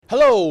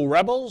Hello,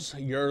 Rebels.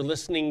 You're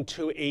listening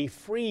to a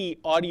free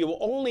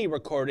audio-only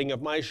recording of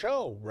my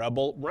show,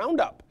 Rebel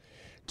Roundup.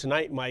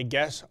 Tonight, my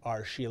guests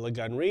are Sheila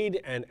Gunn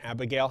Reid and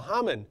Abigail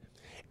Hamann.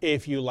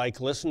 If you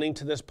like listening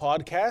to this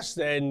podcast,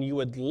 then you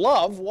would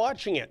love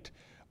watching it.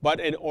 But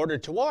in order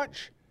to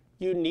watch,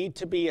 you need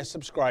to be a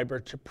subscriber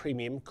to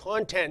premium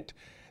content.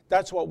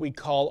 That's what we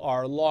call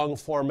our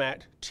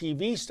long-format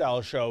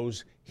TV-style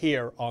shows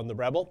here on The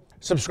Rebel.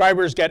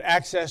 Subscribers get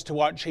access to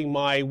watching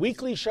my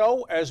weekly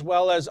show as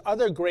well as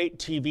other great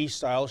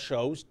TV-style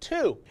shows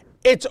too.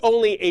 It's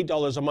only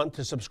 $8 a month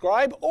to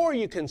subscribe, or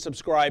you can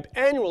subscribe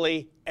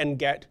annually and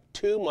get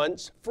 2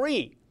 months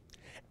free.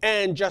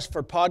 And just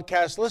for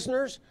podcast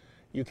listeners,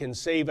 you can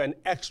save an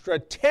extra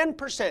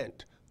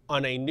 10%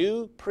 on a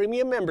new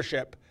premium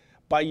membership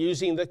by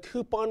using the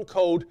coupon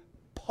code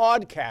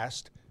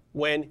PODCAST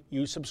when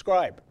you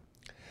subscribe.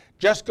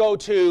 Just go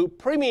to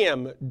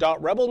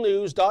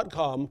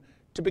premium.rebelnews.com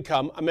to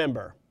become a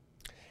member.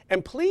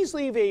 And please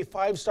leave a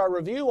 5-star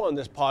review on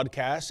this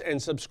podcast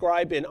and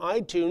subscribe in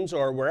iTunes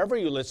or wherever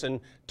you listen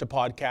to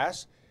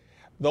podcasts.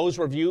 Those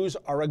reviews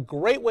are a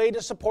great way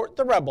to support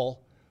The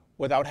Rebel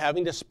without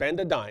having to spend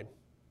a dime.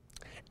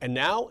 And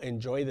now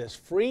enjoy this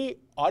free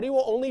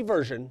audio-only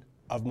version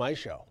of my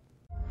show.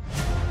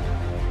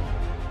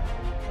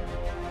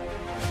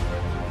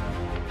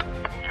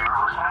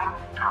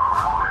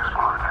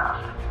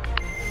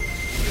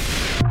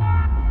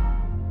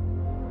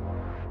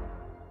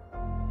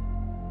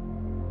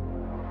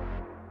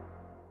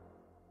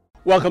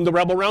 Welcome to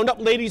Rebel Roundup,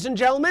 ladies and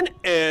gentlemen,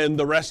 and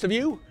the rest of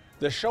you,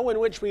 the show in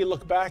which we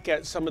look back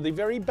at some of the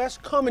very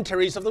best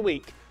commentaries of the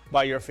week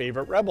by your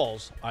favorite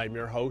Rebels. I'm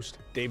your host,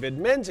 David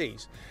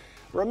Menzies.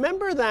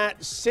 Remember that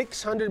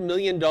 $600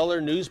 million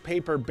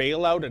newspaper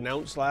bailout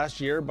announced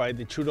last year by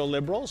the Trudeau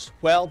Liberals?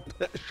 Well,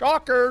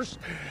 shockers!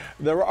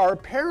 There are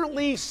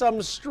apparently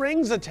some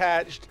strings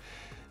attached.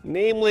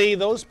 Namely,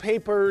 those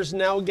papers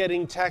now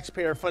getting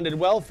taxpayer-funded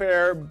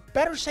welfare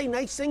better say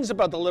nice things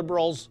about the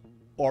Liberals,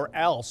 or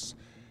else.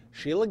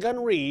 Sheila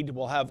Gunn Reid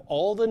will have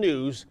all the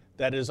news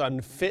that is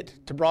unfit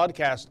to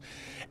broadcast.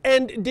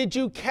 And did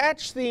you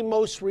catch the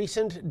most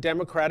recent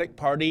Democratic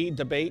Party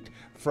debate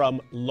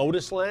from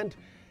Lotusland?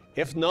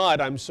 If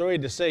not, I'm sorry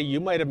to say you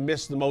might have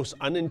missed the most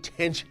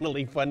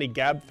unintentionally funny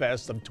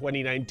gabfest of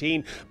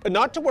 2019. But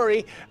not to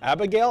worry,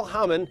 Abigail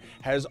Hamann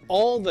has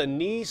all the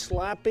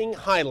knee-slapping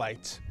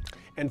highlights.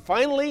 And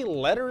finally,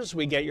 letters.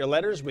 We get your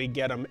letters. We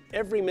get them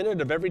every minute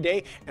of every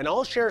day. And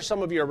I'll share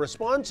some of your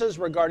responses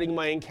regarding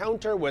my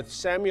encounter with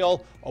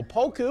Samuel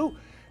Opoku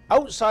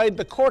outside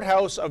the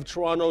courthouse of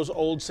Toronto's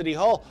Old City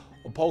Hall.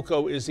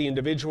 Opoku is the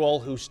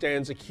individual who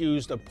stands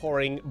accused of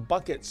pouring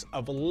buckets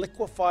of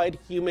liquefied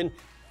human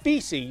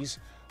feces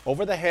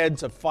over the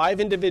heads of 5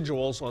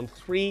 individuals on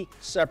 3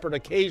 separate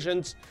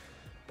occasions.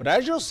 But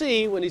as you'll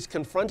see, when he's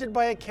confronted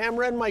by a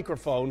camera and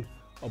microphone,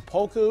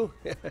 Opoku,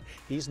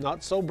 he's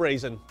not so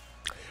brazen.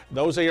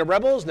 Those are your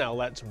Rebels. Now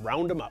let's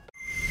round them up.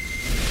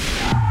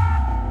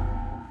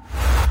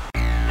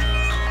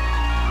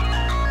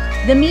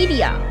 The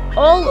media,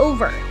 all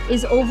over,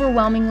 is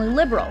overwhelmingly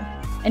liberal.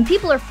 And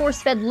people are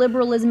force-fed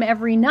liberalism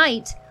every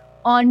night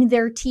on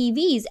their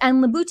TVs.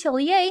 And Le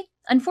Boutillier,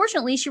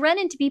 unfortunately, she ran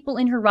into people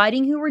in her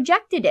riding who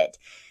rejected it.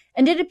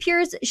 And it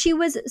appears she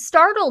was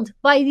startled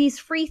by these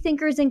free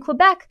thinkers in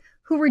Quebec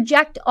who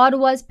reject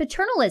Ottawa's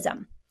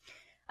paternalism.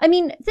 I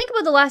mean, think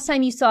about the last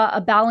time you saw a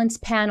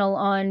balanced panel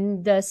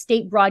on the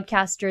state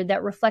broadcaster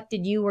that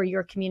reflected you or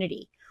your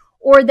community,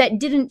 or that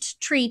didn't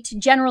treat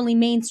generally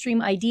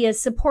mainstream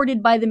ideas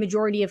supported by the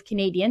majority of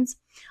Canadians,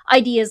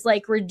 ideas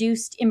like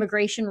reduced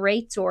immigration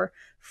rates or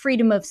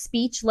freedom of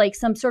speech like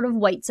some sort of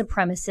white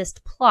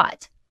supremacist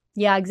plot.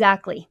 Yeah,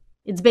 exactly.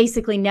 It's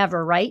basically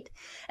never, right?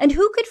 And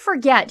who could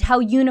forget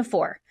how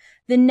Unifor,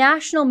 the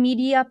National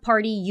Media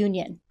Party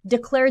Union,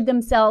 declared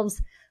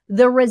themselves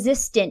the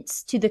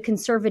resistance to the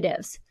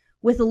Conservatives,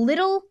 with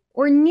little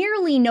or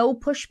nearly no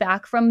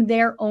pushback from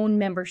their own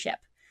membership.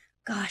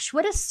 Gosh,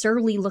 what a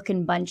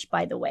surly-looking bunch,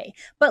 by the way.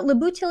 But Le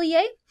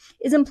Boutillier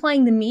is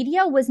implying the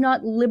media was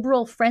not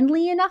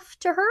liberal-friendly enough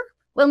to her?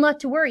 Well, not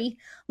to worry.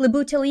 Le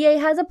Boutillier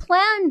has a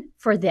plan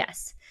for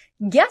this.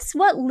 Guess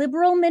what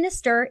Liberal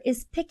minister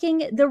is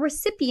picking the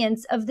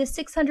recipients of the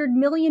 $600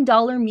 million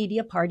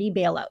media party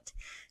bailout?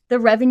 The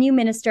Revenue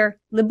Minister,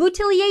 Le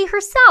Boutillier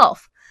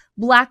herself.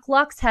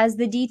 Blacklock's has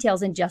the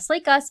details, and just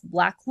like us,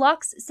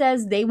 Blacklock's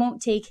says they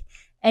won't take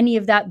any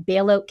of that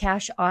bailout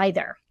cash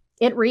either.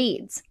 It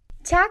reads,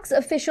 tax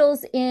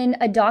officials in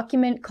a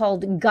document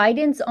called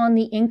Guidance on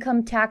the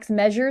Income Tax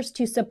Measures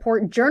to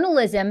Support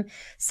Journalism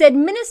said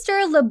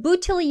Minister Le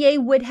Boutillier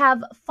would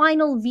have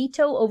final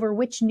veto over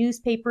which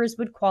newspapers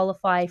would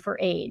qualify for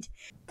aid.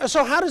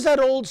 So how does that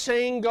old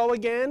saying go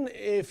again?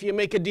 If you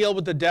make a deal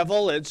with the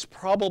devil, it's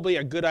probably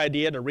a good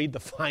idea to read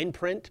the fine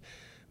print.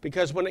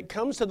 Because when it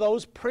comes to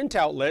those print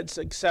outlets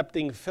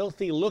accepting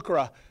filthy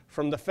lucre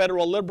from the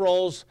federal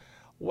Liberals,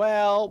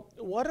 well,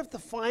 what if the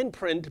fine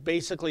print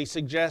basically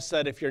suggests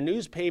that if your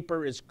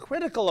newspaper is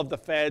critical of the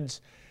feds,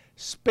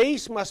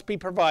 space must be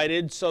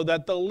provided so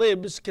that the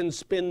libs can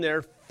spin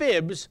their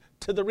fibs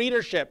to the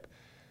readership.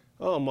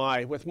 Oh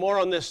my, with more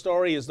on this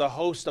story is the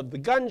host of The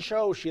Gun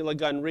Show, Sheila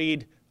Gunn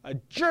Reid, a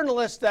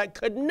journalist that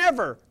could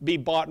never be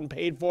bought and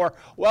paid for.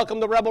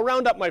 Welcome to Rebel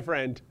Roundup, my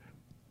friend.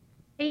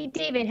 Hey,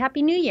 David,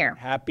 Happy New Year.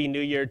 Happy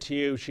New Year to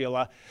you,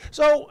 Sheila.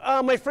 So,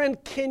 my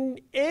friend, can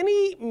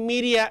any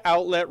media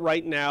outlet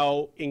right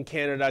now in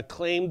Canada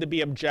claim to be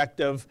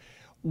objective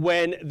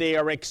when they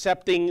are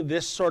accepting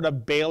this sort of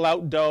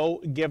bailout dough,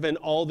 given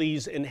all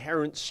these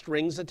inherent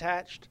strings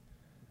attached?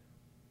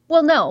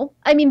 Well, no.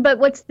 I mean, but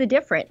what's the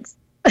difference?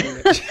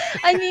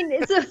 I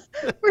mean,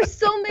 for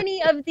so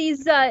many of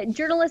these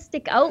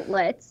journalistic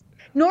outlets,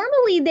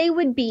 normally they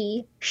would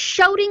be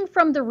shouting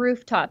from the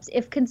rooftops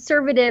if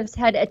conservatives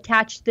had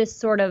attached this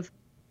sort of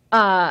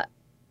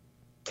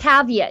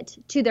caveat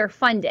to their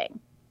funding.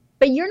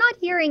 But you're not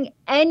hearing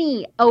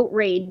any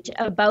outrage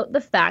about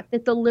the fact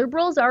that the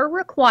Liberals are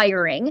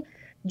requiring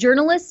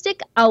journalistic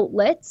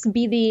outlets,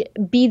 be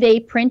they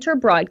print or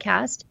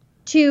broadcast,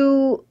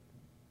 to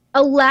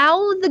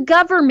allow the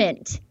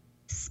government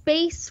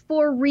space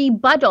for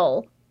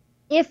rebuttal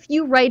if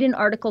you write an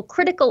article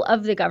critical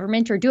of the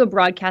government or do a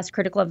broadcast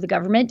critical of the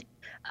government.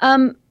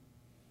 You're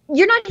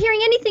not hearing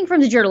anything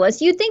from the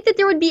journalists. You'd think that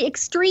there would be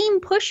extreme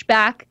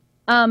pushback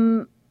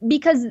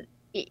because,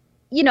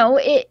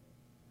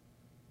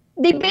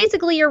 they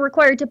basically are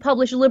required to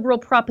publish liberal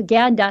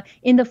propaganda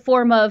in the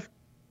form of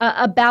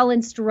a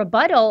balanced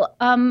rebuttal.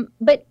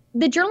 But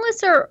the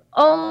journalists are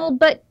all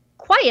but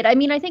quiet. I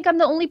mean, I think I'm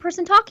the only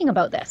person talking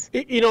about this.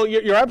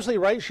 You're absolutely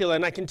right, Sheila.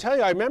 And I can tell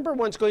you, I remember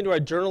once going to a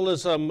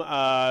journalism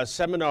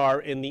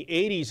seminar in the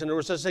 80s, and there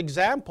was this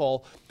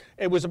example.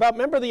 It was about,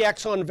 remember the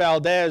Exxon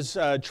Valdez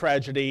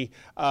tragedy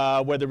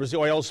where there was the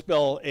oil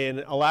spill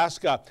in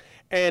Alaska.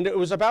 And it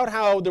was about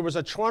how there was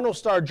a Toronto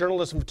Star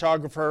journalist and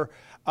photographer.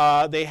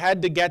 They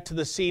had to get to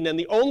the scene, and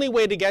the only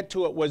way to get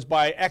to it was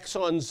by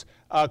Exxon's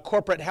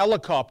corporate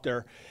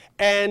helicopter.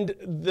 And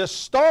the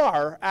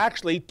Star,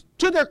 actually,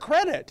 to their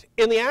credit,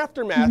 in the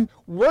aftermath,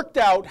 worked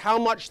out how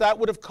much that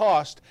would have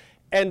cost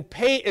and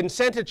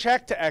sent a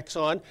check to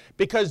Exxon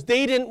because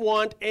they didn't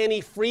want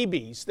any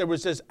freebies. There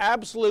was this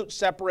absolute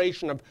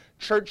separation of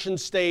church and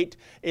state,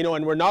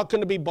 and we're not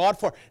going to be bought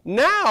for.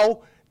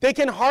 Now, they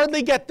can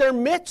hardly get their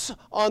mitts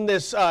on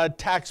this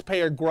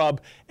taxpayer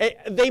grub.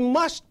 They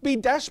must be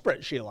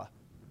desperate, Sheila.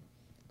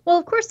 Well,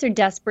 of course they're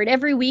desperate.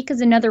 Every week is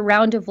another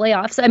round of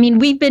layoffs. I mean,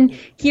 we've been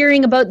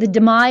hearing about the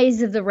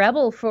demise of the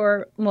Rebel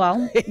for,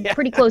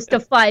 pretty close to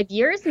 5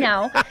 years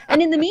now.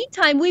 And in the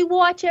meantime, we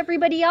watch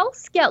everybody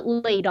else get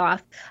laid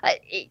off.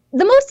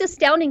 The most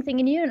astounding thing,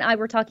 and you and I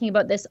were talking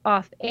about this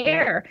off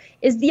air,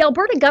 is the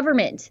Alberta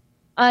government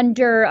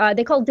under,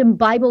 they called him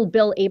Bible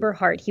Bill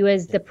Aberhart. He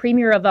was the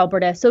premier of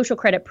Alberta, social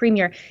credit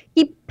premier.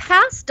 He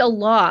passed a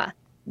law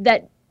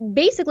that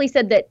basically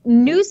said that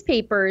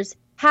newspapers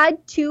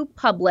had to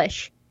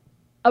publish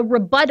a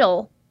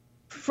rebuttal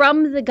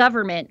from the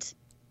government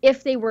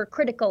if they were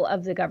critical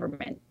of the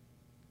government.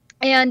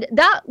 And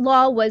that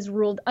law was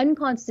ruled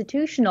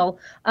unconstitutional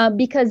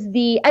because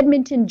the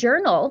Edmonton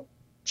Journal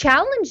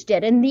challenged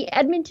it. And the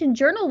Edmonton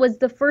Journal was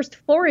the first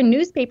foreign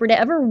newspaper to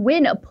ever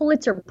win a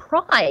Pulitzer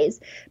Prize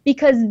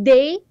because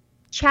they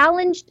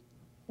challenged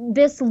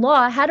this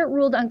law, had it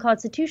ruled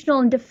unconstitutional,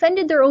 and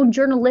defended their own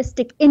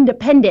journalistic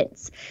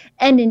independence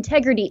and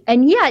integrity.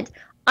 And yet,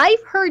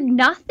 I've heard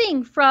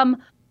nothing from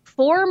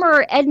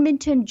former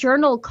Edmonton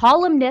Journal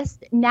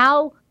columnist,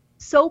 now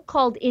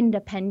so-called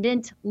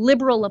independent,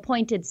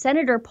 Liberal-appointed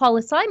Senator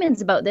Paula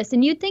Simons about this.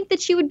 And you'd think that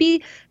she would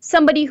be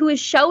somebody who is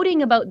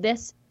shouting about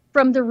this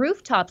from the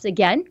rooftops.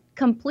 Again,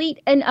 complete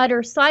and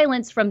utter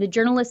silence from the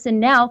journalists and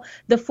now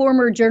the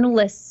former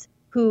journalists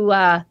who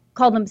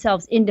call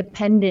themselves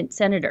independent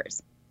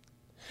senators.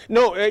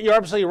 No, you're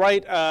absolutely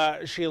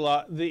right,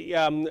 Sheila.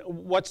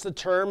 What's the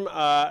term?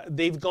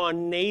 They've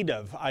gone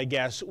native, I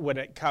guess, when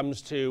it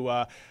comes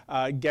to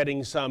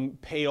getting some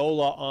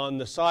payola on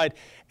the side.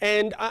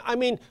 And I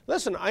mean,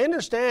 listen, I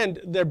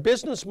understand their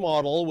business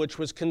model, which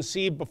was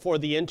conceived before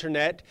the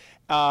internet,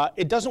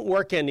 it doesn't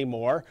work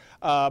anymore.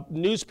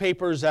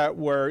 Newspapers that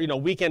were,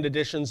 weekend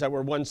editions that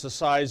were once the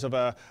size of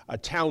a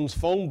town's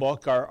phone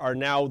book are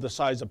now the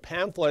size of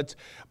pamphlets.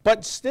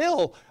 But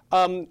still,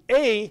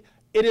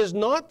 it is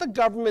not the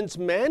government's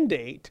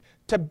mandate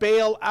to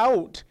bail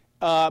out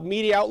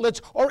media outlets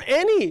or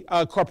any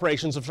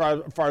corporations, as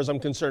far as I'm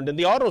concerned, in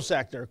the auto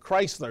sector,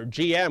 Chrysler,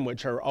 GM,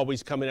 which are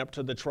always coming up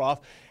to the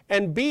trough.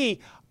 And B,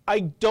 I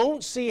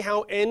don't see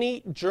how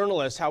any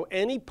journalist, how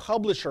any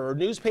publisher or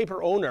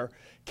newspaper owner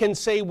can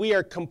say we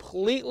are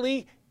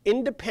completely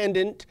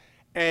independent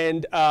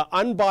and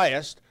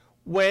unbiased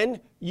when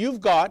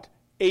you've got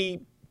a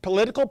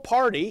political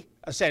party,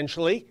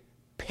 essentially,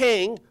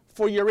 paying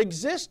for your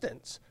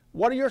existence.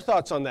 What are your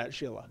thoughts on that,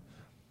 Sheila?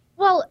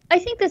 Well, I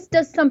think this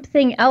does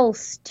something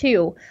else,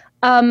 too.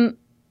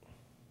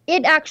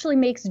 It actually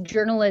makes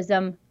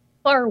journalism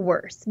far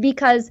worse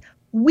because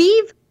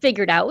we've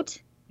figured out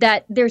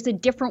that there's a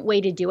different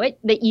way to do it,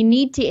 that you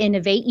need to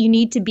innovate, you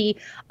need to be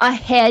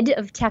ahead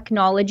of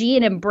technology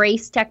and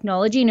embrace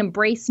technology and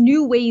embrace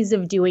new ways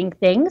of doing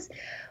things.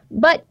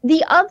 But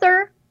the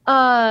other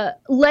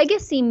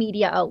legacy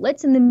media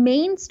outlets and the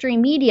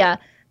mainstream media,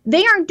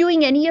 they aren't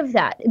doing any of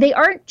that. They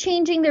aren't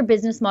changing their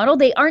business model.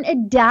 They aren't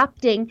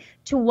adapting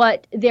to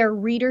what their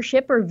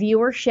readership or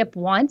viewership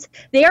wants.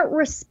 They aren't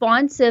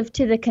responsive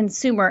to the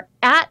consumer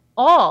at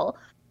all.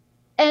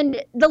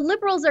 And the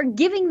Liberals are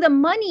giving them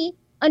money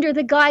under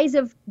the guise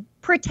of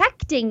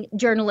protecting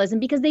journalism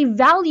because they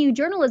value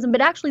journalism,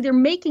 but actually they're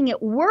making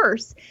it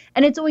worse.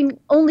 And it's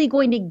only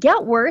going to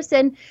get worse.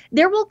 And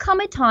there will come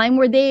a time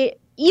where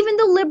even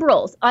the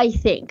Liberals, I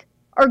think,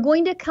 are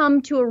going to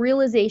come to a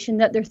realization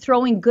that they're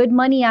throwing good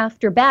money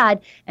after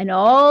bad, and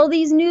all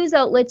these news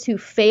outlets who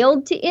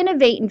failed to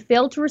innovate and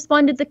failed to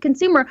respond to the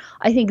consumer,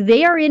 I think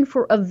they are in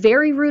for a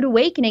very rude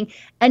awakening.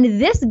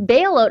 And this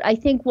bailout, I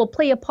think, will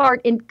play a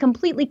part in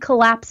completely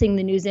collapsing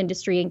the news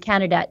industry in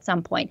Canada at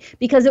some point,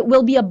 because it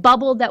will be a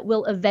bubble that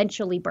will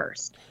eventually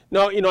burst.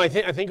 No, I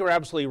think you're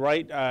absolutely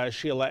right,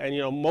 Sheila. And,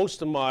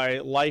 most of my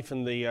life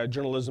in the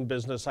journalism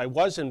business, I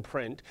was in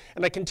print.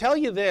 And I can tell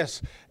you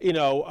this,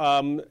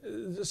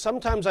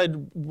 sometimes I'd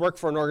work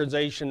for an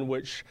organization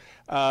which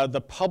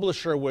the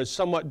publisher was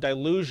somewhat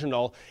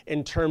delusional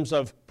in terms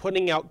of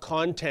putting out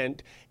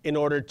content in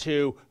order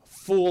to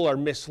fool or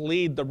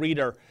mislead the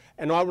reader.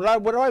 And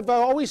what I've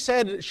always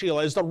said,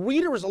 Sheila, is the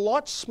reader is a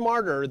lot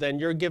smarter than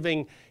you're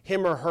giving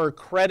him or her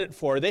credit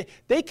for.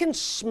 They can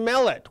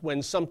smell it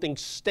when something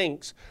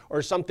stinks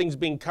or something's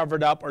being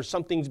covered up or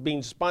something's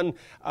being spun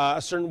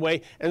a certain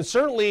way. And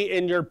certainly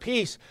in your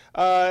piece,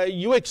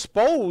 you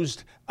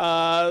exposed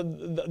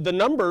the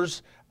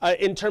numbers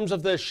in terms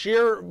of the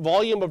sheer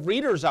volume of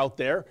readers out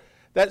there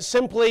that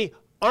simply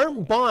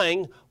aren't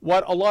buying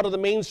what a lot of the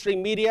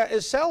mainstream media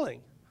is selling.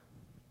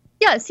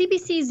 Yeah,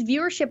 CBC's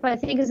viewership, I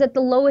think, is at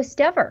the lowest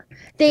ever.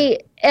 They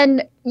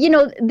have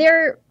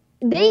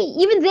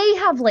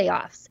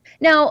layoffs.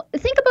 Now,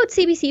 think about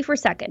CBC for a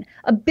second.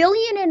 $1.5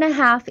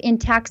 billion in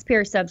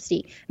taxpayer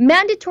subsidy,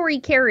 mandatory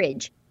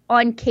carriage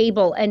on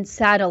cable and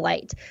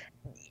satellite.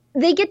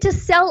 They get to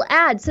sell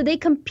ads, so they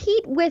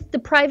compete with the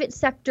private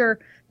sector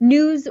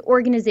news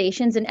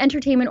organizations and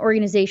entertainment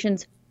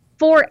organizations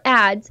for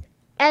ads,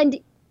 and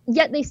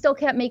yet they still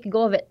can't make a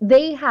go of it.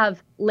 They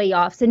have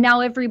layoffs, and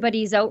now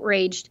everybody's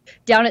outraged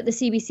down at the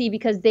CBC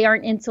because they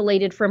aren't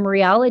insulated from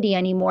reality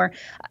anymore.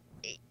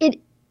 And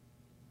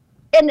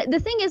the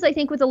thing is, I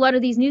think with a lot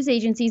of these news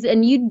agencies,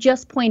 and you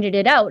just pointed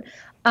it out,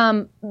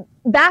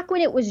 back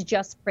when it was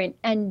just print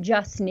and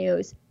just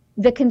news,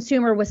 the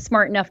consumer was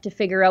smart enough to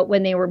figure out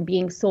when they were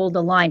being sold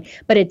a line.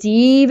 But it's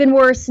even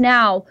worse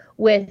now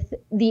with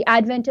the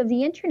advent of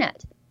the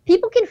internet.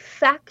 People can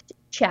fact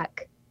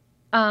check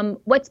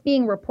what's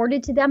being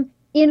reported to them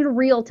in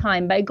real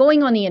time by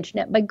going on the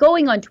internet, by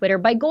going on Twitter,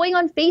 by going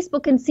on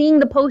Facebook and seeing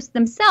the posts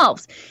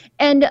themselves.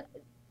 And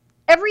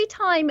every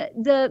time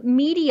the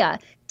media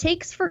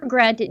takes for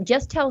granted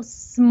just how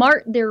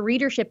smart their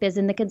readership is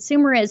and the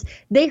consumer is,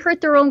 they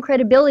hurt their own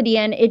credibility,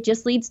 and it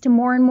just leads to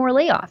more and more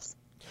layoffs.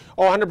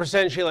 Oh,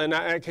 100%, Sheila. And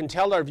I can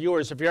tell our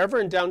viewers, if you're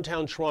ever in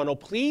downtown Toronto,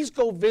 please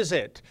go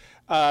visit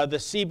the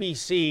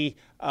CBC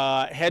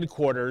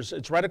headquarters.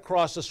 It's right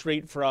across the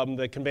street from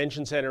the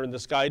convention center in the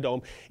Sky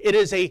Dome. It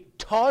is a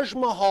Taj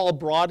Mahal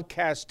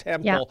broadcast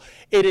temple.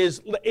 Yeah.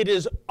 It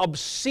is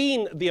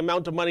obscene the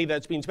amount of money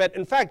that's being spent.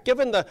 In fact,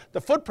 given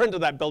the footprint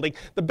of that building,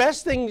 the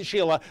best thing,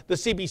 Sheila, the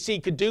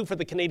CBC could do for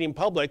the Canadian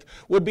public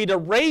would be to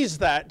raise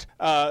that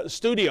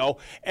studio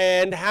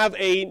and have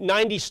a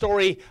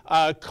 90-story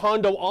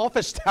condo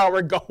office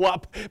tower go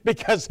up,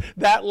 because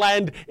that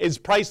land is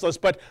priceless.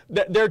 But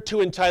they're too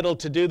entitled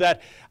to do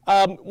that.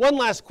 One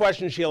last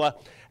question, Sheila,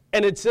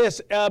 and it's this.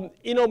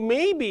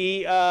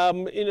 Maybe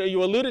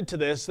you alluded to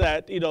this,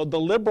 that the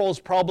Liberals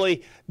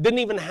probably didn't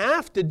even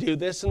have to do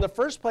this in the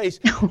first place,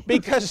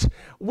 because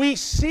we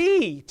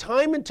see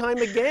time and time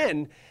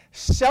again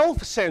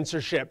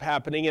self-censorship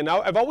happening. And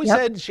I've always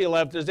said,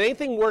 Sheila, if there's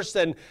anything worse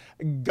than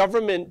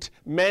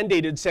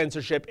government-mandated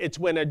censorship, it's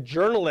when a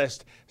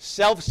journalist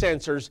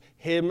self-censors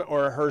him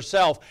or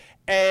herself.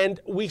 And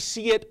we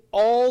see it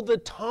all the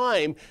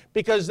time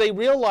because they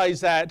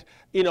realize that,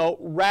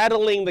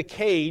 rattling the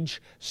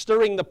cage,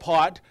 stirring the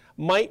pot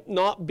might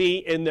not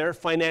be in their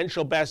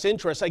financial best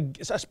interest,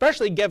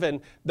 especially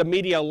given the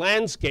media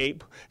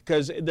landscape,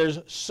 because there's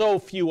so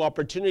few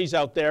opportunities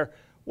out there.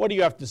 What do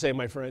you have to say,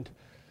 my friend?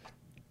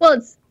 Well,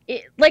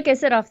 like I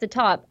said off the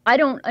top, I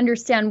don't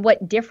understand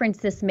what difference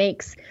this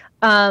makes.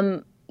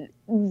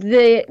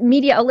 The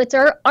media outlets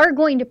are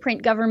going to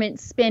print government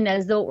spin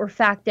as though it were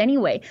fact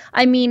anyway.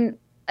 I mean,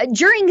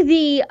 during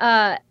the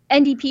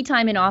NDP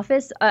time in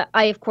office,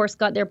 I, of course,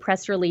 got their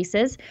press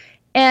releases,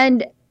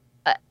 and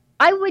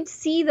I would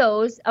see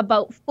those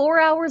about 4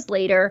 hours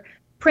later,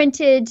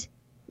 printed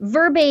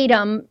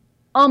verbatim,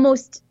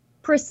 almost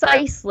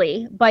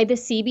precisely by the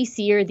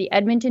CBC or the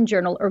Edmonton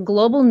Journal or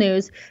Global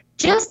News,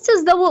 just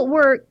as though it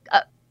were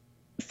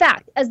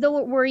fact, as though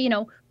it were,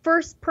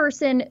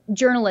 first-person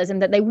journalism,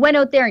 that they went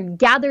out there and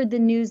gathered the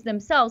news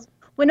themselves,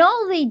 when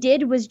all they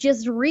did was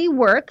just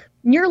rework,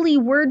 nearly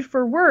word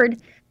for word,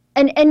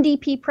 an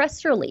NDP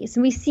press release.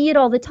 And we see it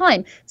all the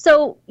time.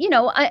 So,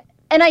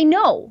 I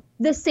know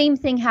the same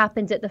thing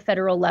happens at the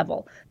federal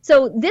level.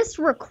 So this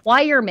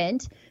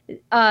requirement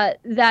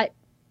that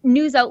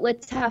news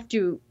outlets have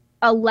to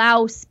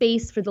allow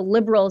space for the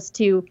liberals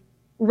to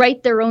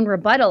write their own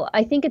rebuttal,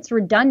 I think it's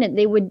redundant.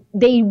 They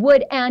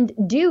would and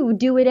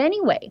do it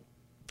anyway.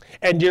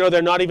 And,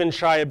 they're not even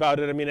shy about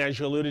it. I mean, as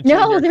you alluded to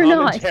in your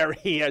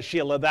commentary,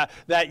 Sheila, that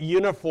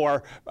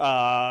Unifor,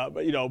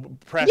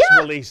 press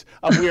release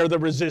of We Are the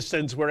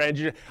Resistance,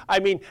 I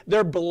mean,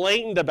 they're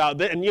blatant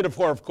about it. And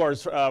Unifor, of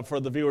course,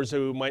 for the viewers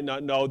who might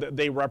not know, that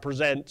they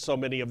represent so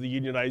many of the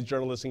unionized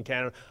journalists in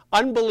Canada.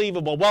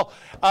 Unbelievable. Well,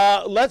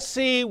 let's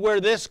see where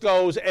this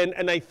goes.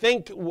 And I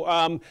think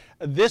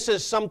this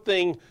is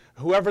something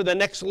whoever the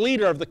next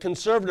leader of the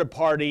Conservative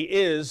Party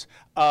is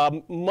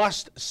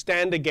must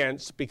stand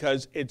against,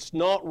 because it's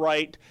not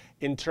right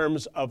in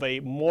terms of a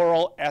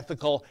moral,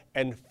 ethical,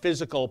 and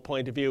physical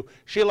point of view.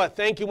 Sheila,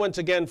 thank you once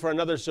again for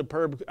another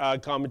superb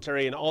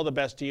commentary, and all the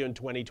best to you in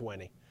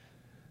 2020.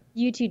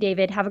 You too,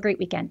 David. Have a great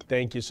weekend.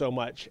 Thank you so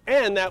much.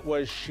 And that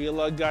was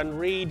Sheila Gunn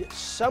Reid,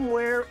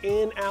 somewhere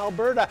in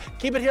Alberta.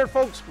 Keep it here,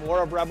 folks.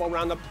 More of Rebel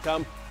Roundup to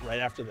come right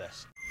after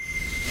this.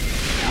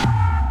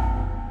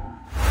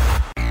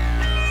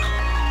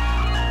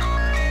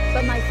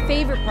 But my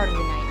favorite part of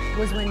the night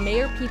was when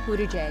Mayor Pete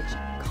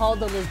Buttigieg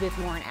called Elizabeth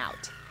Warren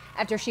out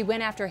after she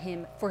went after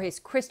him for his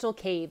Crystal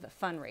Cave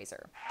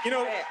fundraiser.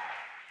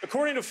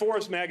 According to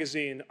Forbes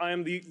magazine, I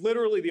am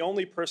literally the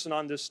only person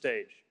on this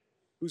stage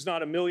who's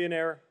not a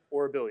millionaire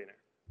or a billionaire.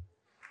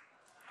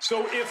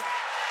 So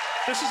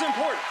this is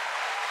important.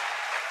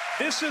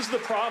 This is the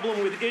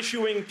problem with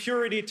issuing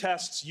purity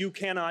tests you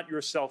cannot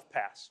yourself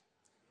pass.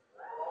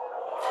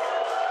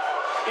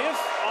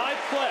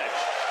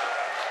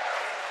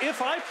 If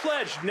I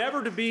pledge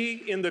never to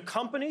be in the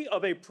company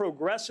of a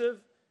progressive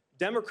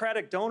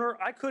Democratic donor,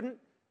 I couldn't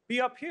be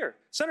up here.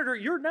 Senator,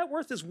 your net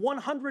worth is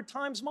 100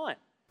 times mine.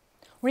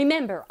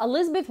 Remember,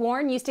 Elizabeth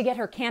Warren used to get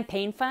her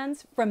campaign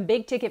funds from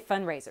big-ticket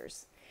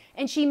fundraisers,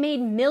 and she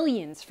made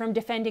millions from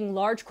defending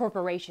large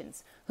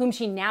corporations, whom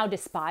she now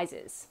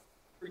despises.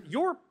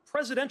 Your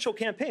presidential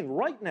campaign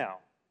right now,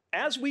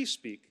 as we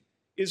speak,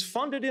 is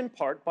funded in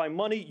part by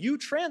money you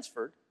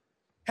transferred,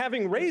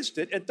 having raised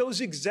it at those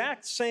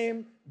exact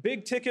same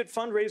big-ticket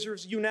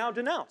fundraisers you now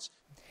denounce.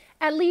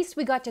 At least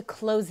we got to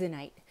close the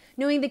night,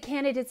 knowing the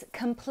candidates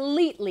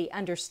completely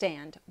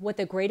understand what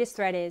the greatest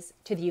threat is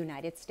to the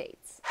United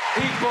States.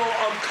 People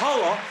of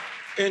color,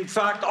 in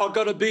fact, are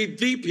going to be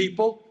the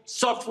people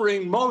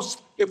suffering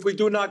most if we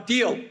do not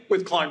deal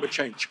with climate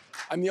change.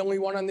 I'm the only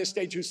one on this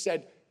stage who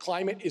said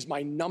climate is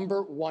my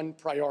 #1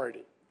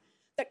 priority.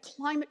 That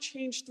climate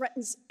change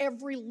threatens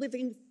every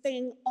living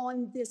thing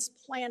on this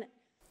planet.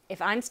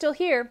 If I'm still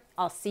here,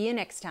 I'll see you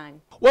next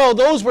time. Well,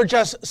 those were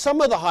just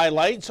some of the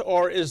highlights,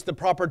 or is the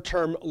proper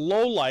term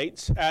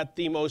lowlights, at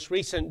the most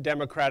recent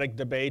Democratic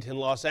debate in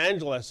Los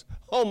Angeles.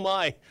 Oh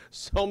my,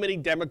 so many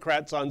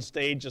Democrats on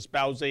stage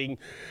espousing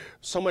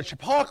so much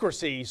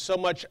hypocrisy, so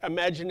much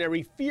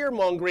imaginary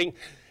fear-mongering.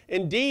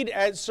 Indeed,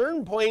 at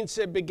certain points,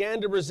 it began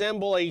to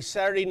resemble a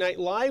Saturday Night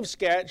Live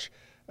sketch,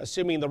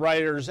 assuming the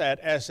writers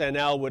at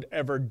SNL would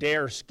ever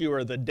dare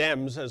skewer the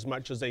Dems as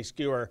much as they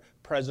skewer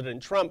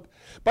President Trump.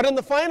 But in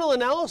the final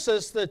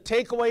analysis, the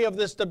takeaway of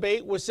this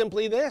debate was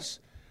simply this: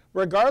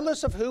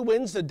 regardless of who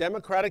wins the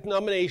Democratic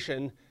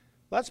nomination,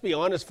 let's be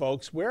honest,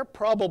 folks, we're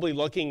probably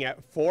looking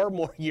at 4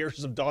 more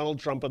years of Donald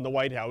Trump in the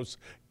White House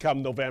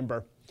come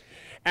November.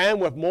 And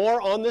with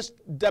more on this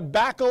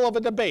debacle of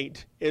a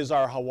debate is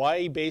our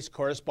Hawaii-based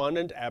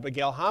correspondent,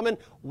 Abigail Hammond.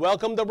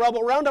 Welcome to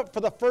Rebel Roundup for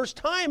the first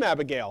time,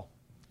 Abigail.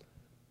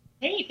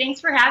 Hey, thanks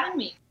for having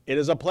me. It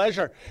is a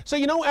pleasure. So,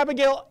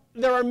 Abigail,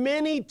 there are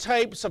many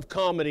types of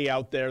comedy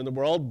out there in the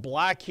world: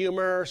 black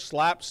humor,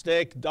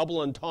 slapstick,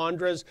 double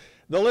entendres.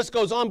 The list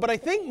goes on. But I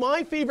think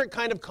my favorite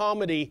kind of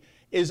comedy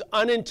is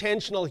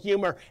unintentional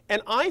humor.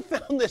 And I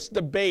found this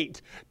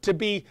debate to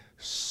be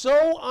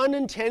so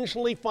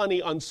unintentionally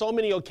funny on so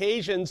many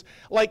occasions,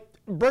 like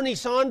Bernie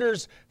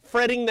Sanders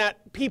fretting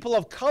that people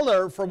of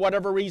color, for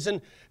whatever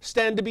reason,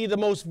 stand to be the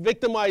most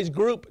victimized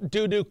group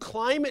due to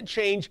climate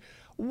change.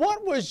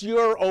 What was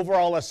your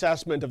overall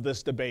assessment of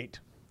this debate?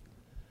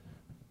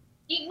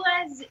 It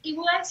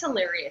was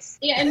hilarious.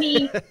 I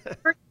mean,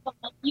 first of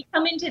all, you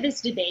come into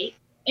this debate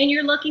and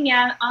you're looking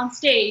at on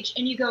stage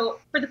and you go,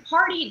 for the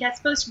party that's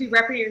supposed to be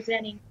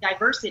representing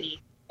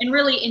diversity, and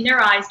really in their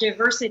eyes,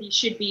 diversity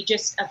should be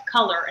just of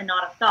color and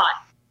not of thought.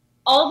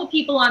 All the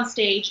people on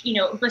stage,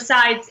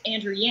 besides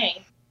Andrew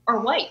Yang, are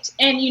white.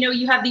 And,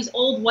 you have these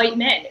old white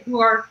men who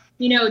are,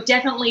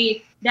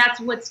 definitely, that's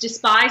what's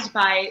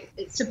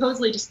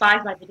supposedly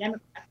despised by the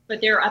Democrats, but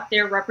they're up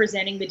there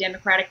representing the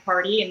Democratic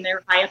Party and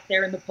they're high up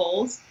there in the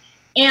polls.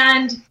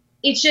 And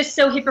it's just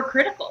so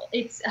hypocritical.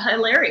 It's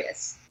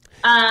hilarious.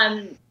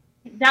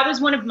 That was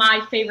one of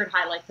my favorite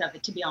highlights of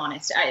it, to be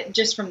honest,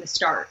 just from the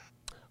start.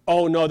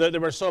 Oh no, there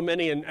were so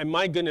many, and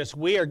my goodness,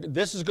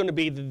 this is going to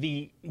be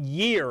the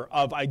year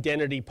of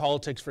identity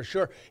politics for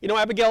sure. You know,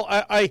 Abigail,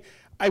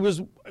 I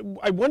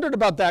wondered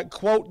about that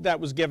quote that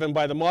was given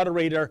by the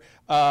moderator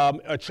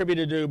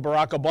attributed to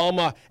Barack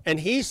Obama, and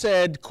he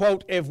said,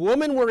 quote, "If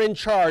women were in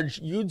charge,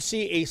 you'd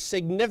see a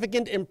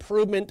significant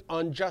improvement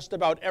on just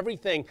about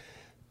everything."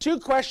 Two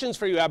questions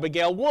for you,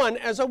 Abigail. One,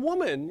 as a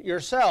woman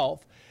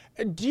yourself,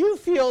 do you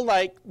feel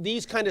like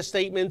these kind of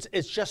statements,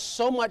 it's just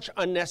so much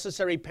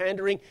unnecessary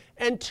pandering?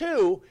 And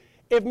two,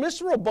 if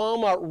Mr.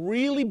 Obama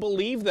really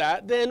believed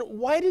that, then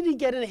why did he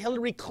get in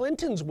Hillary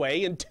Clinton's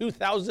way in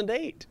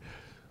 2008?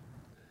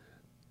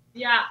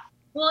 Yeah,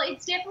 well,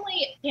 it's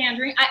definitely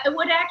pandering.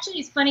 What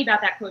actually is funny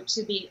about that quote,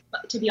 to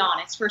be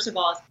honest, first of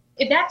all, is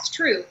if that's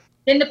true,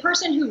 then the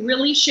person who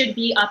really should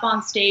be up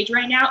on stage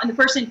right now, and the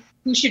person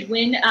who should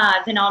win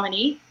the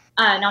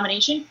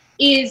nomination,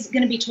 is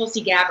going to be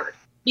Tulsi Gabbard,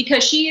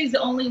 because she is the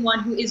only one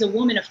who is a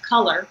woman of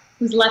color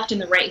who's left in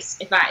the race,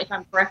 if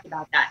I'm correct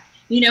about that.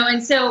 You know,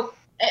 and so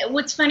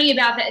what's funny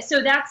about that?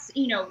 So that's,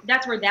 you know,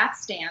 that's where that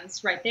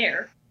stands right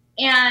there,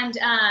 and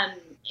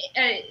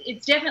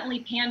it's definitely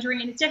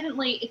pandering, and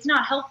it's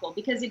not helpful,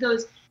 because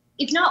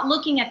it's not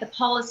looking at the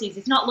policies,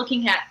 it's not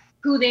looking at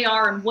who they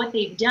are and what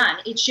they've done.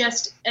 It's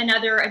just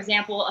another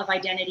example of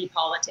identity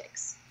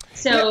politics.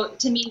 So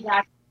to me,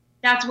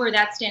 that's where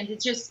that stands.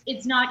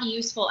 It's not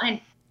useful. And,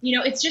 you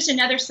know, it's just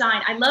another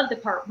sign. I love the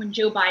part when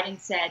Joe Biden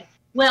said,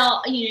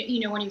 well,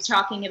 you know, when he was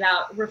talking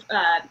about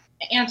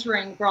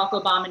answering Barack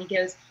Obama, and he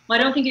goes, well,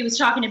 I don't think he was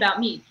talking about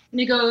me. And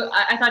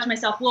I thought to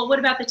myself, well, what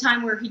about the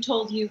time where he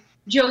told you,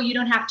 Joe, you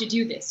don't have to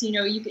do this. You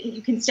know,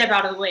 you can step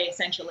out of the way,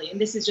 essentially. And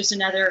this is just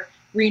another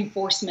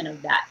reinforcement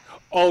of that.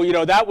 Oh, you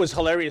know, that was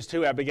hilarious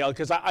too, Abigail,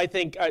 because I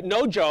think,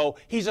 no, Joe,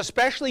 he's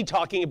especially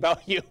talking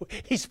about you.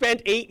 He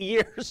spent 8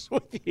 years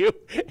with you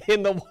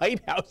in the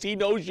White House. He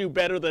knows you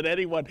better than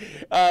anyone.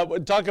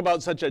 Talk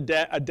about such a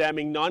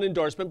damning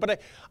non-endorsement.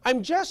 But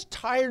I'm just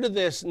tired of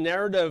this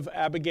narrative,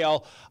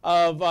 Abigail,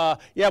 of,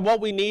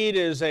 what we need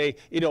is a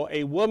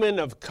woman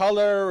of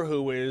color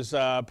who is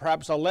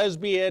perhaps a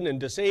lesbian and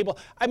disabled.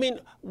 I mean,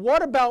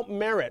 what about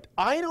merit?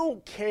 I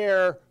don't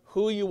care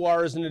who you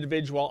are as an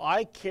individual.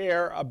 I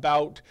care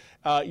about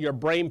your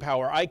brain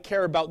power. I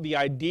care about the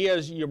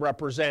ideas you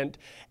represent.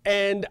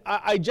 And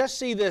I just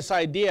see this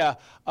idea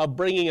of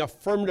bringing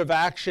affirmative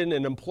action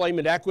and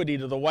employment equity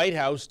to the White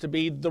House to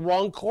be the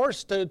wrong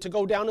course to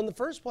go down in the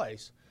first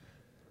place.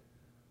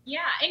 Yeah,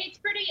 and it's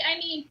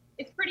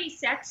pretty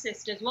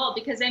sexist as well,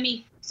 because,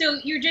 so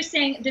you're just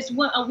saying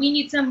we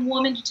need some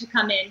woman to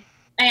come in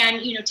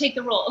and, take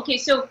the role. Okay,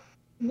 so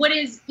what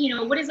is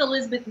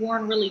Elizabeth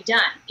Warren really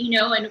done?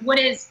 And what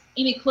is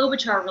Amy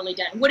Klobuchar really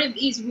done?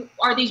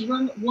 Are these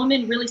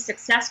women really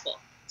successful?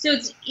 So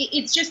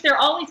it's just they're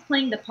always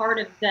playing the part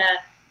of the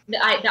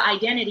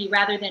identity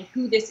rather than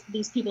who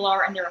these people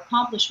are and their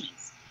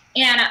accomplishments.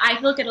 And I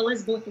look at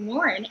Elizabeth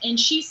Warren, and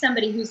she's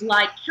somebody who's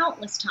lied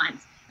countless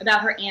times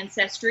about her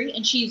ancestry,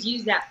 and she's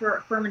used that for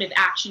affirmative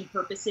action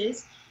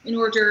purposes in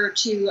order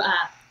to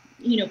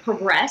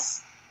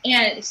progress.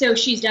 And so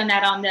she's done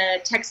that on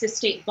the Texas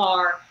State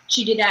Bar.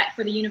 She did that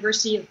for the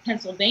University of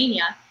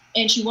Pennsylvania,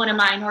 and she won a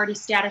minority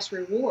status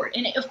reward.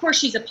 And of course,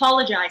 she's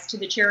apologized to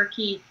the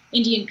Cherokee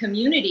Indian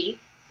community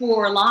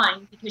for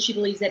lying, because she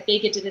believes that they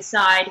get to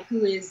decide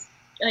who is,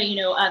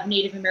 of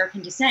Native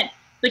American descent.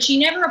 But she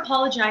never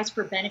apologized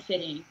for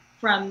benefiting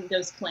from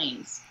those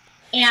claims.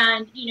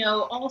 And,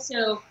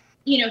 also,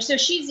 so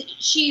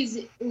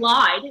she's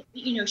lied.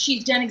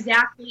 She's done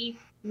exactly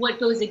what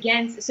goes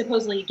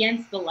supposedly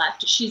against the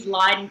left. She's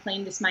lied and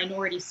claimed this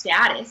minority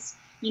status.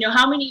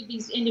 How many of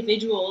these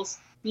individuals,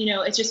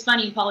 it's just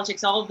funny in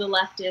politics, all of the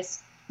leftists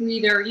who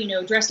either,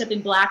 dressed up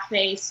in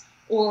blackface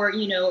or,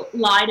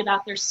 lied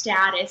about their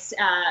status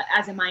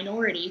as a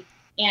minority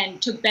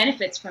and took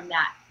benefits from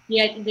that.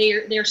 Yet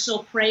they're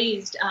still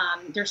praised.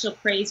 They're still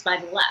praised by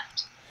the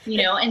left,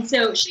 and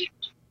so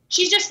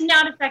she's just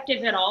not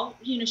effective at all.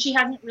 She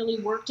hasn't really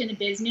worked in a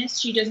business.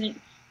 She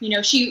doesn't,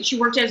 she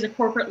worked as a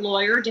corporate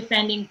lawyer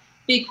defending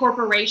big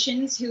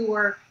corporations who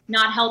were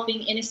not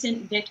helping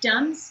innocent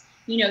victims.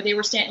 They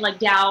were like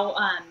Dow.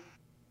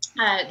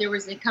 There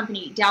was a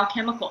company, Dow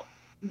Chemical,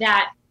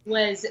 that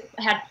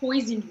had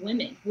poisoned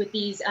women with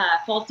these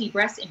faulty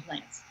breast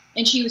implants,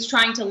 and she was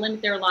trying to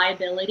limit their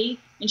liability.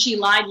 And she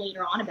lied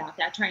later on about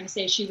that, trying to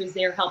say she was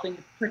there helping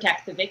to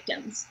protect the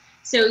victims.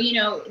 So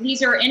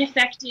these are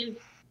ineffective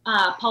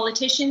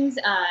politicians,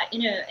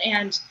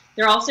 and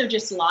they're also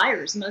just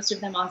liars. Most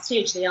of them on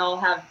stage, they all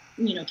have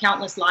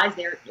countless lies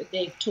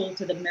they've told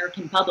to the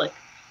American public,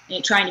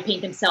 trying to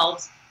paint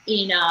themselves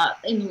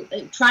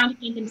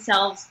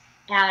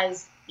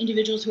as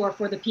individuals who are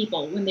for the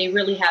people when they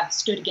really have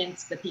stood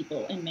against the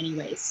people in many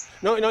ways.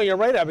 No, you're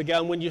right,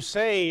 Abigail. When you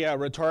say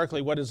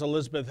rhetorically, what does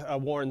Elizabeth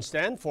Warren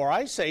stand for?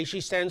 I say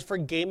she stands for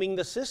gaming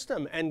the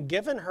system. And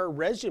given her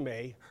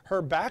resume,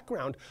 her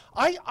background,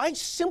 I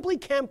simply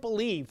can't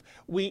believe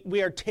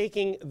we are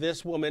taking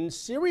this woman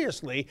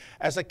seriously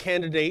as a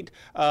candidate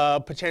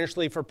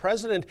potentially for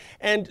president.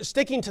 And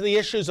sticking to the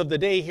issues of the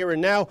day here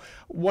and now,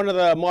 one of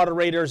the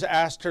moderators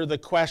asked her the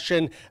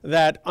question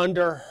that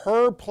under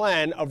her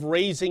plan of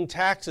raising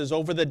taxes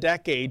over the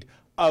decade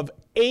of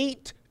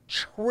 $8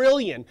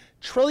 trillion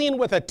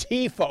with a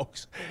T,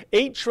 folks,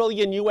 $8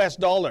 trillion US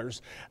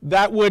dollars,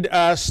 that would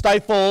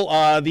stifle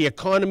the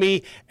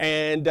economy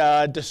and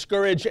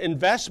discourage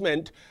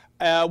investment.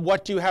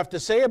 What do you have to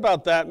say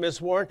about that,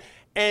 Ms. Warren?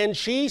 And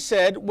she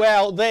said,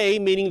 well, they,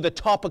 meaning the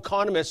top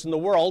economists in the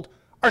world,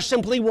 are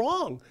simply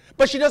wrong.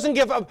 But she doesn't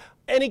give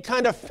any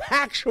kind of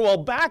factual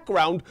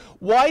background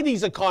why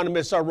these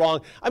economists are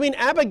wrong. I mean,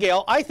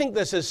 Abigail, I think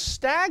this is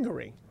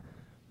staggering.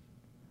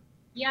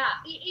 Yeah,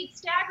 it's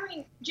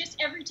staggering just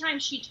every time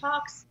she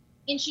talks,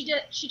 and she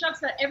talks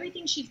about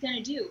everything she's going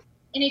to do,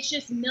 and it's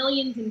just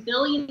millions and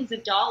billions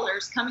of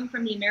dollars coming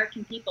from the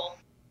American people,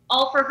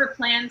 all for her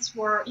plans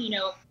for,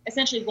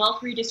 essentially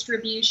wealth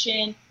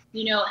redistribution,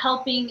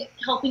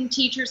 helping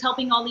teachers,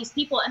 helping all these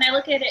people. And I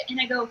look at it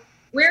and I go,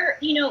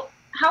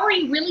 how are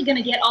you really going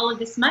to get all of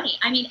this money?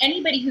 I mean,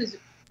 anybody who's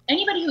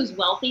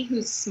wealthy,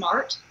 who's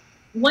smart,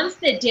 once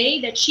the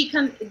day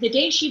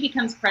she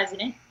becomes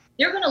president,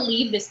 they're going to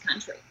leave this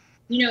country.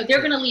 They're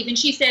going to leave, and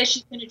she says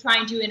she's going to try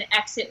and do an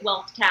exit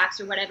wealth tax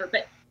or whatever.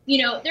 But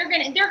they're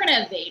going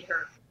to evade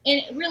her.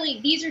 And really,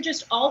 these are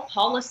just all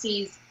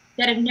policies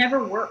that have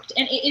never worked.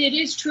 And it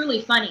is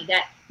truly funny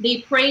that they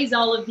praise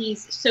all of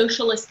these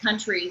socialist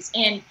countries,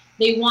 and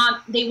they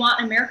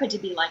want America to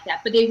be like that,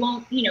 but they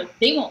won't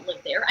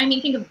live there. I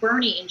mean, think of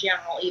Bernie in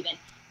general. Even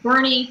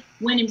Bernie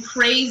went and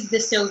praised the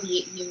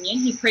Soviet Union.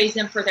 He praised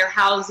them for their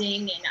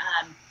housing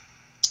and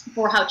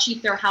for how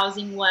cheap their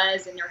housing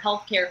was and their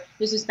health care.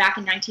 This was back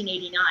in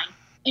 1989.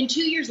 And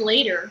 2 years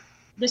later,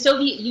 the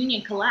Soviet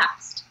Union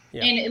collapsed,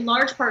 and in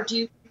large part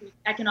due to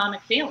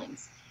economic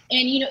failings.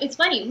 And, it's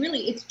funny,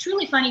 really, it's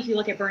truly funny if you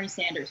look at Bernie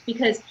Sanders,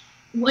 because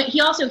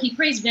he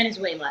praised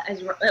Venezuela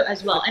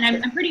as well. And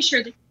I'm pretty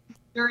sure that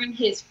during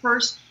his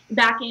first,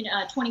 back in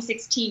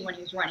 2016 when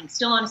he was running,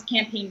 still on his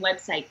campaign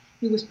website,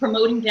 he was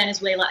promoting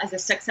Venezuela as a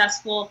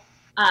successful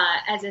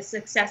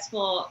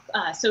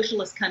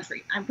socialist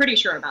country. I'm pretty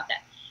sure about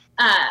that.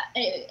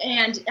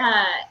 And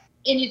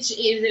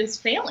it was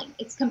failing.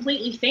 It's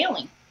completely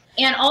failing.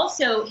 And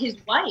also his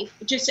wife,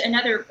 just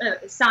another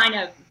sign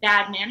of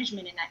bad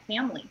management in that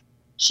family.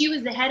 She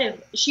was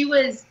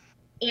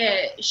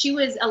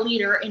a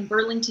leader in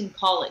Burlington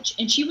College,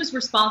 and she was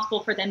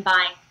responsible for them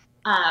buying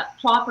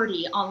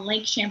property on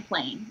Lake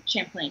Champlain.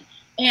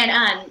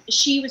 And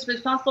she was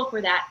responsible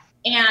for that.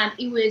 And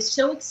it was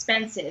so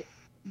expensive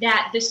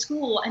that the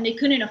school, and they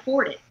couldn't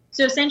afford it.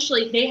 So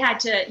essentially, they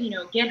had to,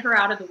 get her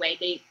out of the way.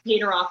 They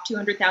paid her off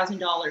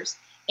 $200,000,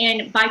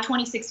 and by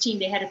 2016,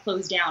 they had to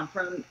close down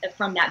from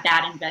that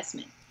bad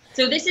investment.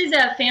 So this is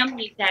a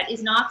family that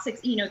is not,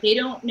 they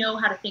don't know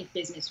how to think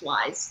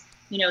business-wise.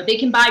 They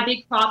can buy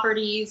big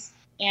properties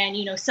and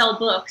sell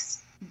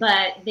books,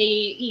 but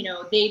they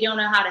don't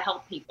know how to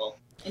help people,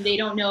 and they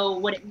don't know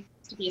what it means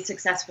to be a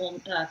successful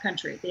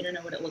country. They don't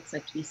know what it looks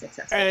like to be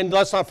successful. And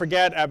let's not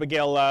forget,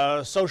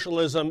 Abigail,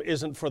 socialism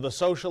isn't for the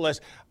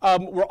socialists.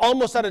 We're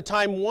almost out of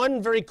time.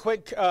 One very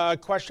quick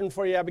question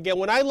for you, Abigail.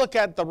 When I look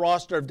at the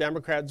roster of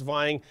Democrats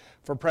vying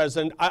for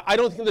president, I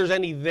don't think there's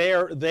any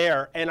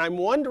there. And I'm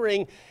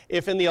wondering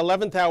if in the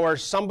 11th hour,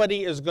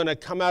 somebody is going to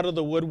come out of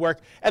the woodwork.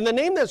 And the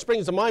name that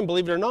springs to mind,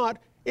 believe it or not,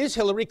 is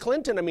Hillary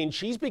Clinton. I mean,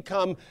 she's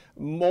become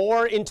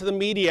more into the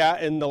media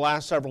in the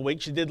last several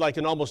weeks. She did like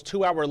an almost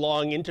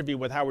 2-hour-long interview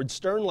with Howard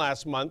Stern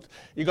last month.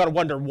 You got to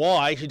wonder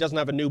why. She doesn't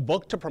have a new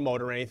book to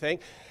promote or anything.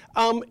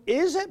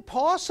 Is it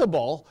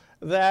possible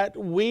that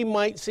we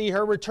might see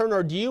her return,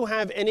 or do you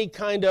have any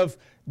kind of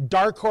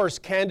dark horse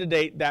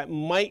candidate that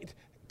might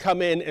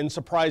come in and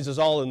surprise us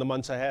all in the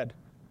months ahead?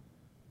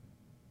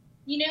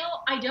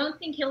 I don't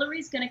think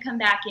Hillary's going to come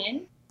back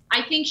in.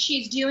 I think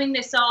she's doing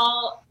this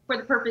all for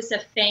the purpose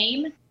of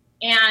fame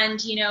and,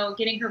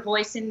 getting her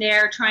voice in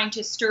there, trying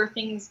to stir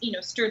things,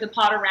 stir the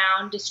pot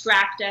around,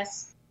 distract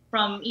us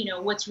from,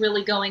 what's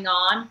really going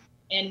on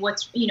and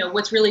what's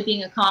really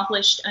being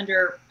accomplished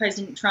under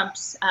President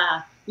Trump's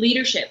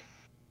leadership.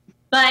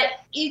 But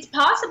it's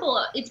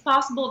possible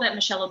that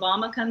Michelle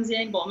Obama comes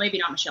in. Well, maybe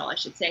not Michelle, I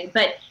should say.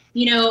 But,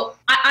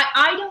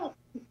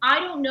 I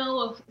don't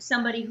know of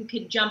somebody who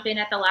could jump in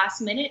at the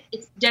last minute.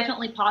 It's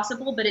definitely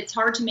possible, but it's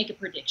hard to make a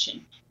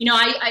prediction.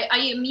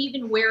 I am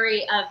even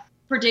wary of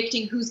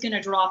predicting who's going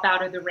to drop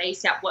out of the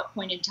race at what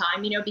point in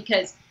time,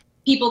 because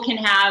people can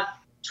have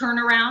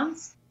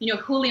turnarounds.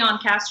 Julian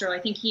Castro, I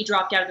think he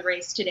dropped out of the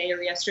race today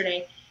or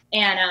yesterday.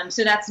 And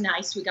so that's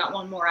nice. We got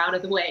one more out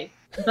of the way.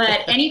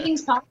 But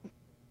anything's possible.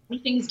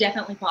 Anything's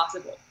definitely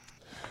possible.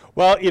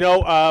 Well, you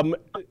know,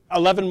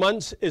 11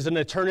 months is an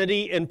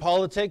eternity in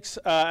politics.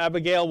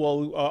 Abigail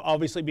will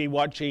obviously be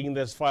watching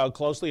this file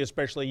closely,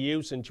 especially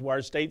you, since you are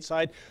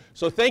stateside.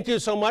 So thank you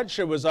so much.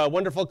 It was a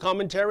wonderful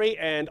commentary,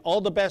 and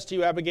all the best to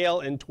you, Abigail,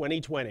 in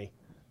 2020.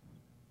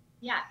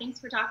 Yeah, thanks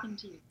for talking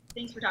to you.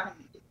 Thanks for talking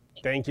to me.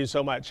 Thank you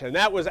so much. And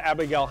that was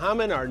Abigail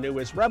Hammond, our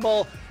newest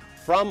Rebel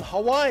from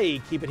Hawaii.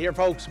 Keep it here,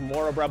 folks.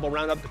 More of Rebel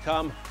Roundup to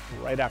come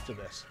right after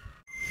this.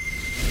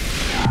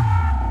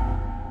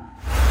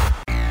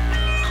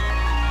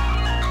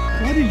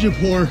 Why did you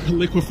pour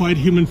liquefied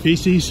human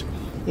feces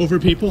over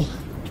people?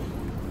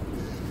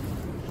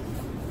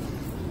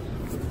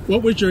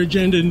 What was your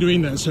agenda in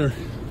doing that, sir?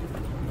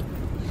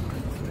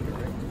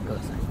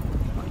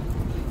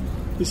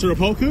 Mr.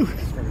 Opoku?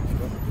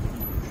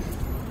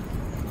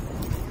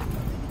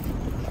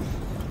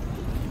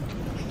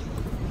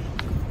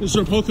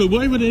 Mr. Opoku,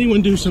 why would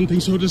anyone do something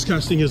so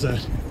disgusting as that?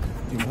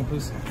 Do you want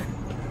this?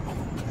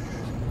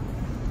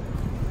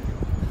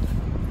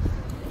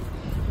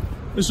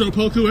 Mr.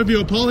 Opoku, have you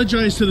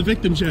apologized to the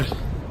victims yet?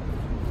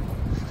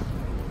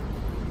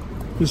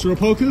 Mr.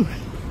 Opoku?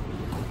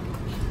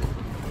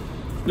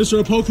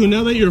 Mr. Opoku,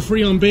 now that you're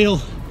free on bail,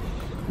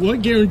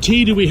 what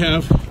guarantee do we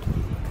have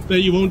that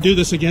you won't do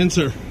this again,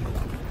 sir?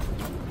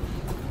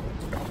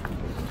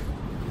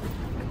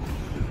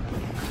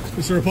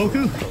 Mr.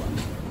 Opoku?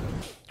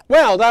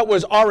 Well, that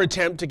was our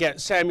attempt to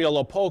get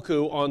Samuel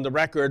Opoku on the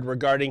record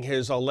regarding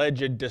his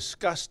alleged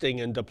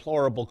disgusting and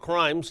deplorable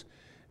crimes.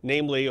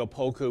 Namely,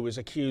 Opoku is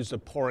accused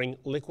of pouring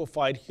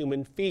liquefied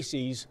human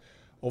feces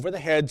over the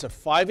heads of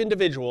 5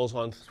 individuals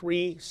on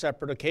 3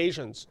 separate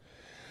occasions.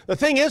 The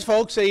thing is,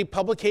 folks, a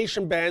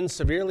publication ban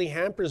severely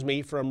hampers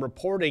me from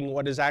reporting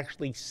what is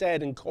actually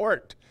said in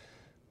court.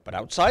 But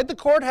outside the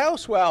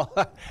courthouse, well,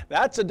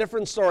 that's a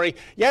different story.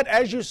 Yet,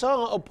 as you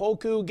saw,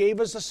 Opoku gave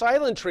us a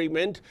silent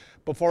treatment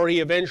before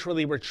he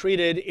eventually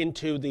retreated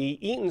into the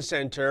Eaton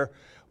Center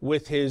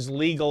with his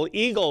legal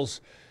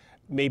eagles.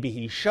 Maybe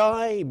he's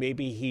shy,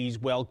 maybe he's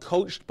well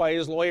coached by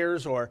his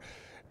lawyers, or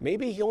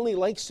maybe he only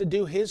likes to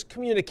do his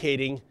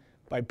communicating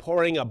by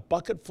pouring a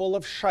bucket full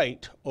of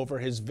shite over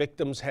his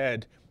victim's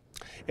head.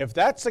 If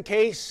that's the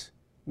case,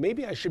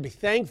 maybe I should be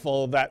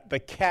thankful that the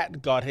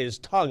cat got his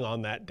tongue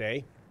on that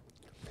day.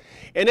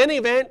 In any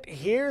event,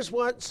 here's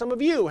what some of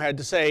you had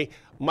to say.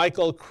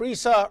 Michael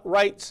Creasa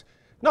writes,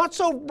 "Not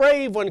so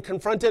brave when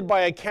confronted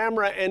by a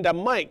camera and a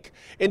mic."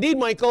 Indeed,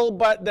 Michael,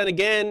 but then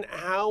again,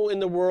 how in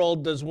the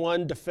world does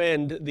one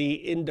defend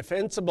the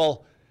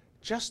indefensible?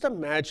 Just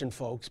imagine,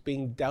 folks,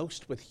 being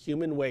doused with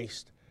human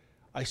waste.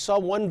 I saw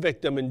one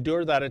victim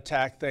endure that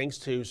attack thanks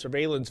to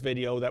surveillance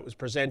video that was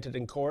presented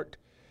in court.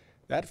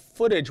 That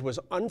footage was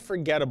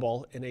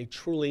unforgettable in a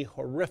truly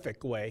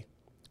horrific way.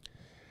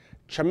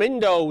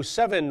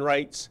 Chamindo7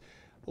 writes,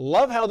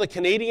 "Love how the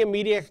Canadian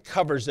media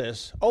covers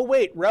this. Oh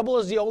wait, Rebel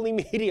is the only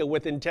media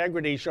with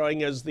integrity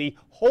showing us the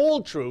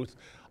whole truth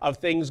of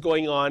things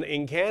going on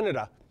in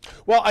Canada."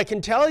 Well, I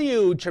can tell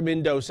you,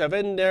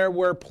 Chamindo7, there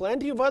were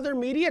plenty of other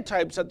media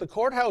types at the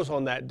courthouse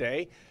on that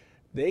day.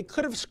 They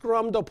could have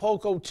scrummed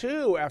Opoku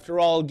too. After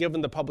all,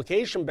 given the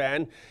publication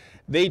ban,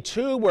 they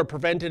too were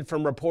prevented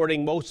from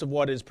reporting most of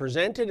what is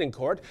presented in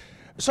court.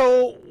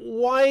 So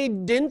why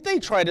didn't they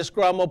try to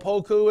scrum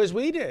Opoku as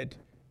we did?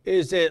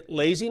 Is it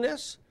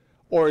laziness?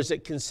 Or is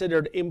it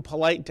considered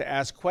impolite to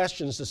ask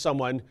questions to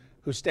someone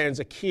who stands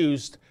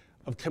accused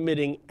of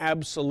committing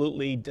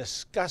absolutely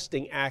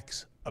disgusting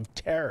acts of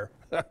terror?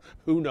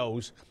 Who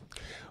knows?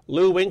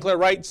 Lou Winkler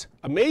writes,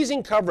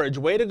 "Amazing coverage.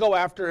 Way to go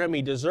after him.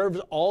 He deserves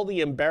all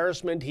the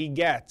embarrassment he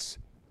gets."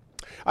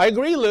 I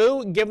agree,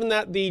 Lou, given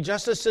that the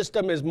justice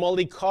system is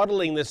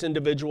mollycoddling this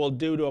individual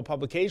due to a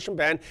publication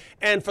ban.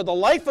 And for the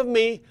life of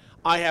me,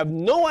 I have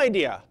no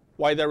idea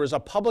why there is a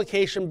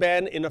publication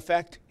ban in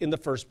effect in the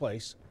first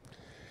place.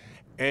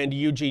 And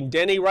Eugene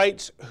Denny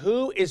writes,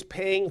 "Who is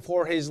paying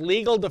for his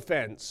legal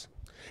defense?"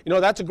 You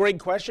know, that's a great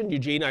question,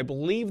 Eugene. I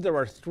believe there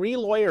are 3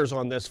 lawyers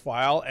on this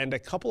file and a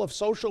couple of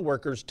social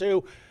workers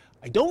too.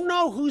 I don't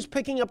know who's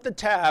picking up the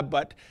tab,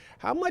 but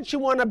how much you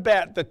want to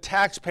bet the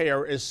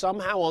taxpayer is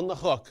somehow on the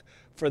hook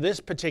for this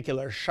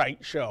particular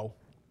shite show?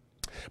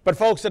 But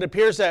folks, it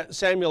appears that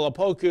Samuel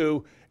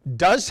Opoku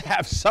does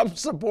have some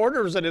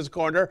supporters in his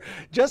corner.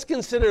 Just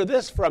consider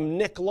this from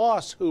Nick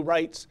Loss, who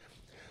writes,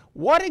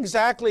 "What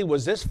exactly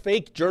was this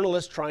fake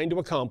journalist trying to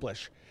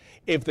accomplish?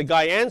 If the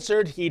guy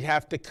answered, he'd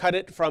have to cut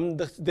it from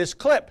this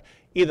clip.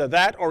 Either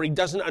that or he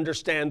doesn't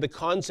understand the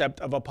concept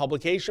of a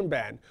publication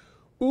ban.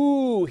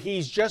 Ooh,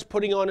 he's just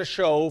putting on a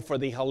show for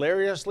the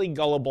hilariously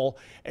gullible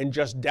and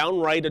just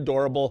downright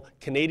adorable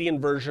Canadian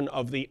version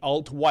of the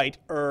alt-right.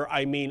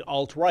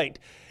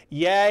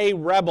 Yay,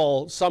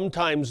 Rebel,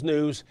 sometimes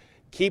news.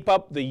 Keep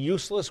up the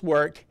useless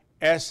work,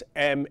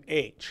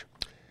 SMH."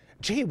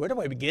 Gee, where do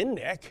I begin,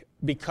 Nick?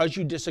 Because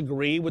you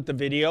disagree with the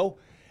video,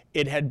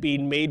 it had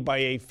been made by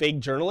a fake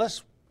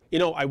journalist? You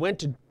know, I went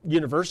to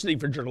university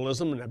for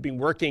journalism and I've been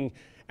working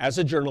as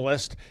a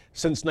journalist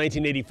since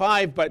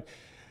 1985, but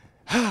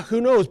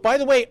who knows? By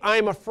the way,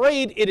 I'm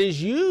afraid it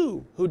is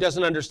you who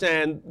doesn't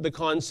understand the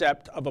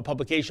concept of a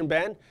publication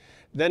ban.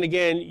 Then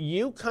again,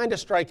 you kind of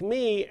strike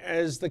me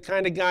as the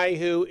kind of guy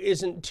who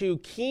isn't too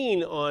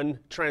keen on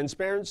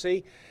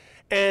transparency.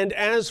 And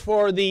as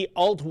for the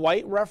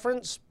alt-white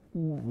reference,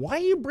 why are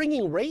you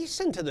bringing race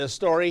into this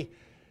story?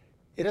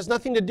 It has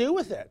nothing to do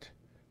with it.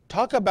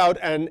 Talk about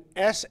an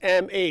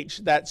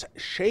SMH, that's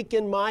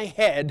shaking my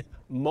head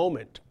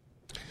moment.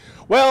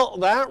 Well,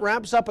 that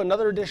wraps up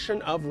another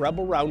edition of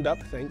Rebel Roundup.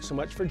 Thanks so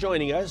much for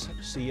joining us.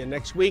 See you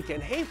next week.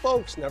 And hey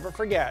folks, never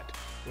forget,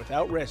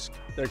 without risk,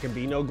 there can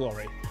be no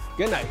glory.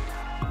 Good night.